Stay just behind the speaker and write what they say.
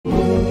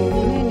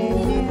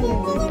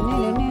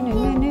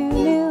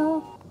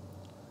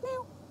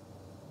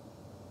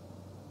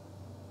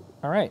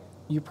right.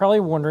 You're probably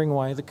wondering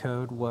why the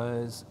code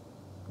was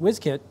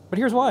WizKit, but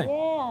here's why.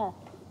 Yeah.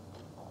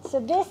 So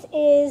this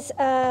is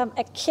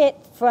a kit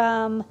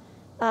from,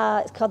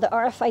 it's called the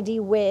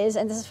RFID Wiz,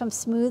 and this is from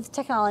Smooth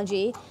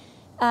Technology.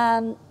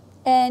 Smooth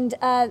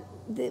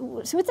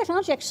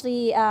Technology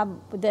actually,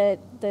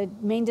 the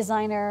main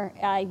designer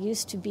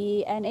used to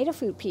be an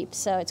Adafruit peep,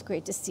 so it's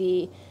great to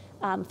see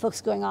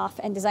folks going off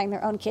and designing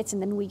their own kits,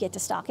 and then we get to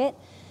stock it.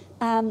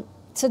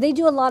 So they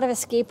do a lot of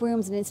escape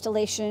rooms and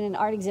installation and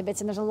art exhibits,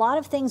 and there's a lot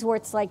of things where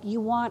it's like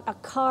you want a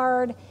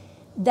card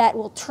that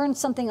will turn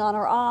something on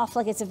or off.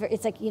 Like it's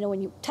like, you know,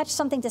 when you touch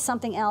something to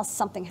something else,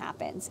 something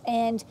happens.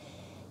 And,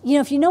 you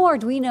know, if you know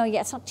Arduino,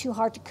 yeah, it's not too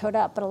hard to code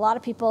up, but a lot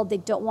of people, they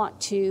don't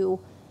want to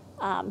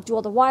do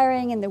all the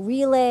wiring and the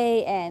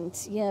relay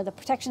and, you know, the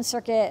protection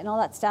circuit and all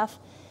that stuff.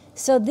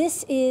 So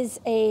this is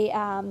a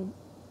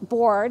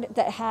board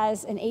that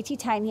has an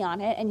ATtiny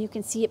on it, and you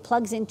can see it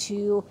plugs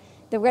into,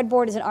 the red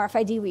board is an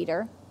RFID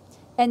reader,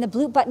 and the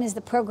blue button is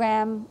the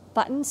program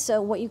button.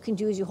 So what you can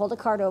do is you hold a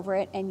card over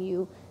it and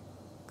you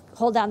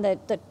hold down the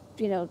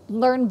you know,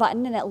 learn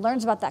button, and it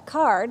learns about that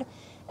card.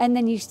 And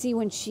then you see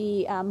when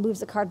she moves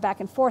the card back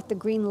and forth, the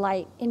green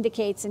light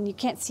indicates, and you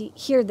can't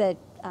hear the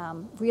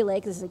relay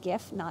because it's a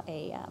GIF, not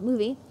a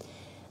movie.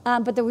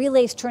 But the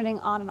relay is turning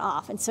on and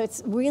off. And so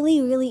it's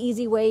really, really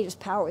easy way. You just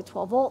power it with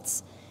 12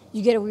 volts.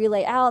 You get a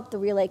relay out. The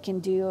relay can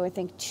do, I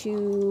think,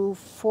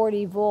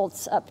 240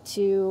 volts up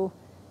to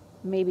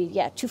maybe,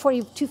 yeah,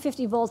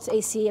 250 volts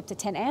AC up to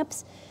 10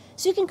 amps.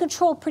 So you can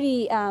control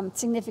pretty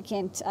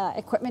significant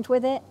equipment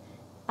with it.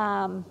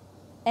 You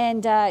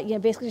know,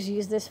 basically just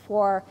use this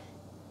for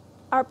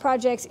art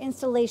projects,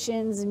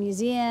 installations,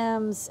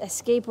 museums,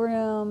 escape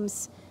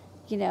rooms,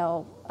 you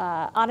know,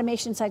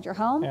 automation inside your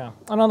home. Yeah,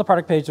 and on the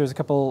product page, there's a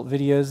couple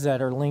videos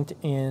that are linked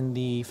in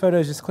the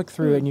photos. Just click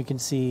through and you can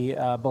see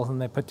both of them.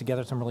 They put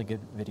together some really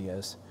good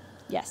videos.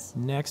 Yes.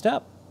 Next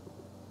up.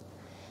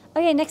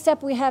 Okay, next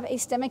up we have a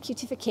STEMMA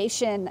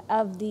Qtification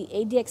of the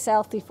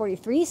ADXL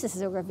 343. So this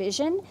is a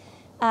revision.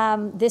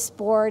 This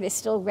board is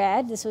still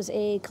red. This was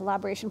a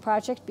collaboration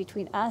project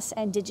between us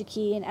and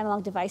DigiKey and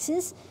Analog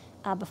Devices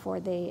before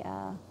they,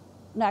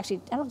 no, actually,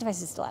 Analog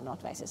Devices is still Analog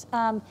Devices.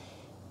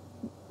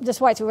 That's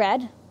why it's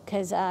red,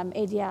 because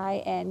ADI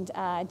and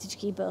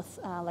DigiKey both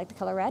like the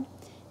color red.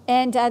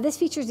 And this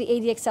features the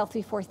ADXL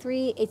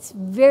 343. It's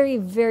very,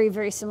 very,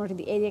 very similar to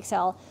the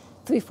ADXL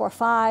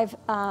 345,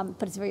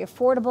 but it's very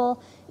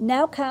affordable.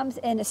 Now comes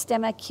in a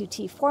STEMMA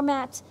QT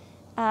format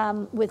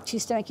with 2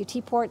 STEMMA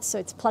QT ports, so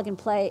it's plug and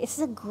play. This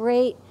is a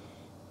great,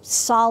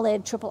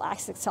 solid triple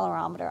axis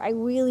accelerometer. I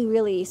really,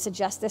 really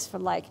suggest this for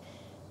like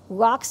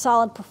rock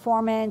solid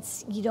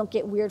performance. You don't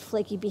get weird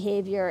flaky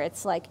behavior.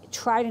 It's like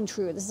tried and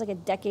true. This is like a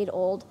decade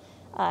old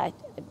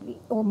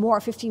or more,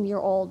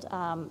 15-year-old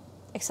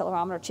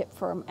accelerometer chip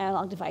from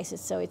Analog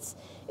Devices. So it's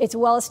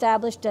well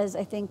established. Does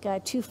I think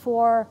 2,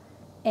 4,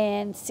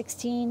 and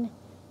 16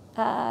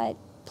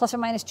 plus or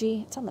minus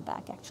G. It's on the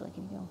back actually.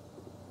 Can you go?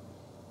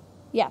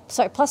 Yeah,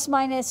 sorry, plus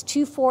minus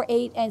 2, 4,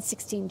 8, and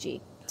 16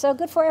 G. So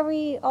good for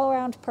every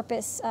all-around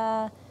purpose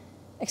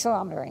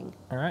accelerometering.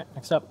 All right,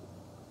 next up.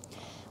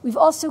 We've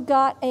also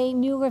got a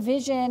new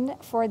revision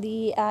for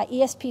the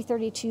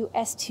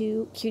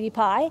ESP32S2 QT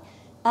Py.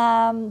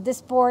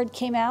 This board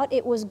came out.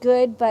 It was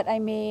good, but I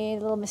made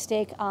a little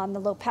mistake on the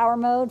low power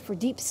mode for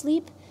deep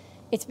sleep.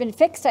 It's been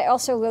fixed. I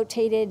also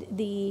rotated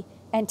the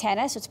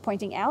antenna, so it's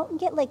pointing out, and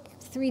get like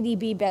 3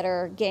 dB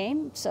better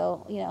gain.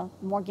 So, you know,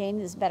 more gain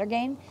is better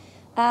gain.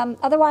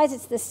 Otherwise,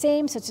 it's the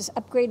same, so it's just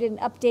upgraded and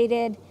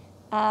updated.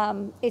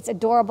 It's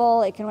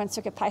adorable. It can run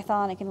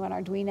CircuitPython. It can run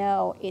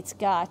Arduino. It's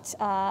got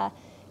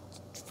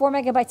 4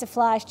 megabytes of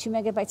flash, 2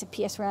 megabytes of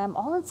PSRAM,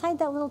 all inside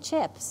that little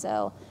chip.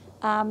 So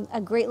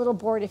a great little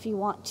board if you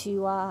want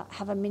to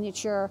have a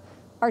miniature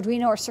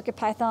Arduino or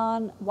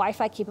CircuitPython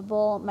Wi-Fi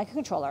capable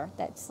microcontroller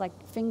that's like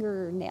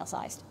fingernail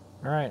sized.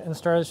 All right, and the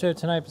star of the show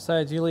tonight,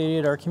 besides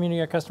Julie, our community,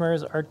 our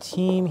customers, our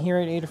team here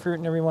at Adafruit,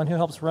 and everyone who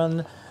helps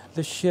run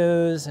the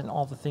shows and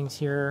all the things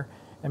here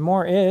and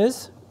more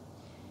is...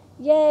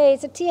 Yay,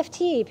 it's a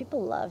TFT.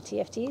 People love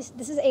TFTs.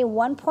 This is a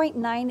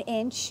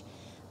 1.9-inch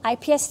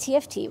IPS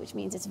TFT, which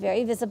means it's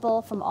very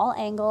visible from all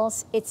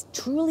angles. It's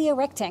truly a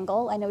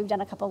rectangle. I know we've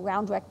done a couple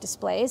round rec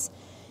displays,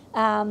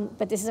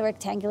 but this is a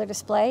rectangular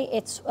display.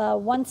 It's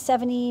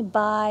 170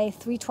 by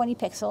 320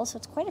 pixels, so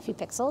it's quite a few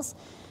pixels.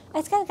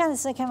 It's got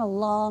this like kind of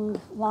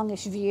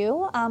longish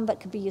view,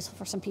 but could be useful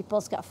for some people.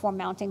 It's got 4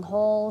 mounting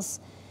holes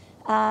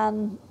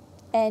and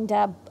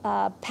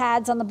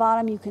pads on the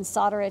bottom. You can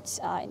solder it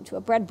into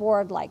a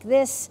breadboard like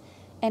this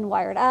and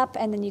wire it up,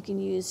 and then you can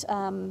use,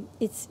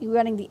 it's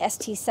running the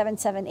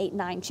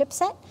ST7789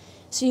 chipset,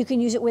 so you can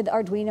use it with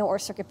Arduino or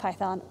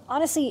CircuitPython.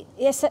 Honestly,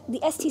 the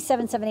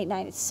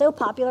ST7789 is so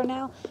popular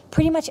now,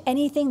 pretty much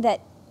anything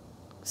that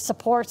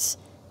supports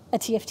a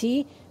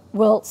TFT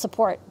will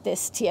support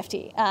this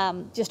TFT.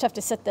 Just have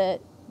to set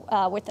the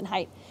width and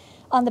height.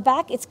 On the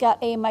back, it's got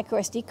a micro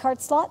SD card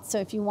slot, so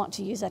if you want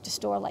to use that to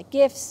store like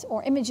GIFs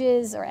or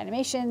images or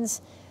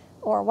animations,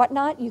 or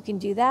whatnot, you can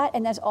do that.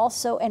 And there's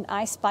also an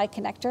iSpy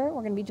connector.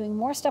 We're going to be doing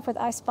more stuff with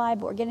iSpy,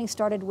 but we're getting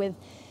started with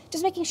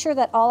just making sure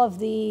that all of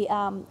the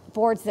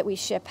boards that we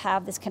ship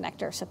have this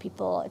connector. So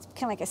people, it's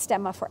kind of like a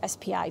stemma for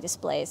SPI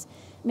displays.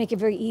 Make it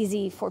very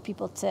easy for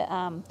people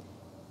to,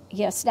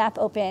 snap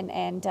open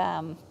and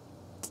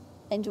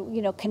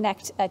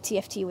connect a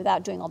TFT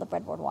without doing all the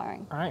breadboard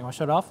wiring. All right, you want to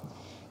show it off?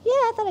 Yeah,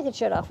 I thought I could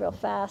show it off real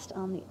fast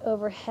on the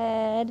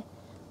overhead.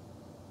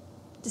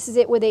 This is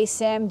it with a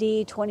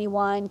SAMD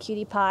 21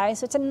 QT Py.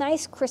 So it's a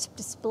nice crisp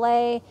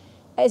display.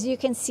 As you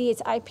can see,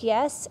 it's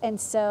IPS,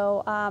 and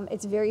so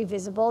it's very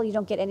visible. You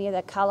don't get any of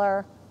the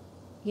color.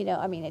 It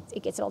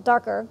gets a little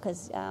darker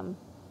because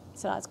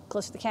it's not as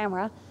close to the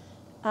camera.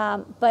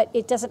 But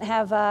it doesn't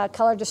have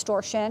color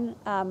distortion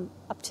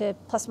up to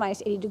plus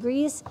minus 80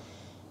 degrees.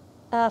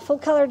 Full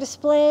color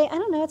display, I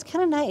don't know, it's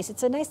kind of nice.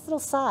 It's a nice little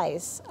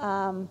size.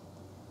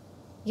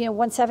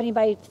 170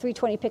 by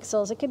 320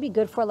 pixels. It could be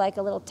good for like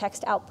a little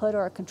text output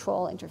or a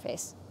control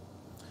interface.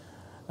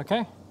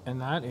 Okay,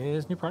 and that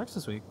is new products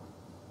this week.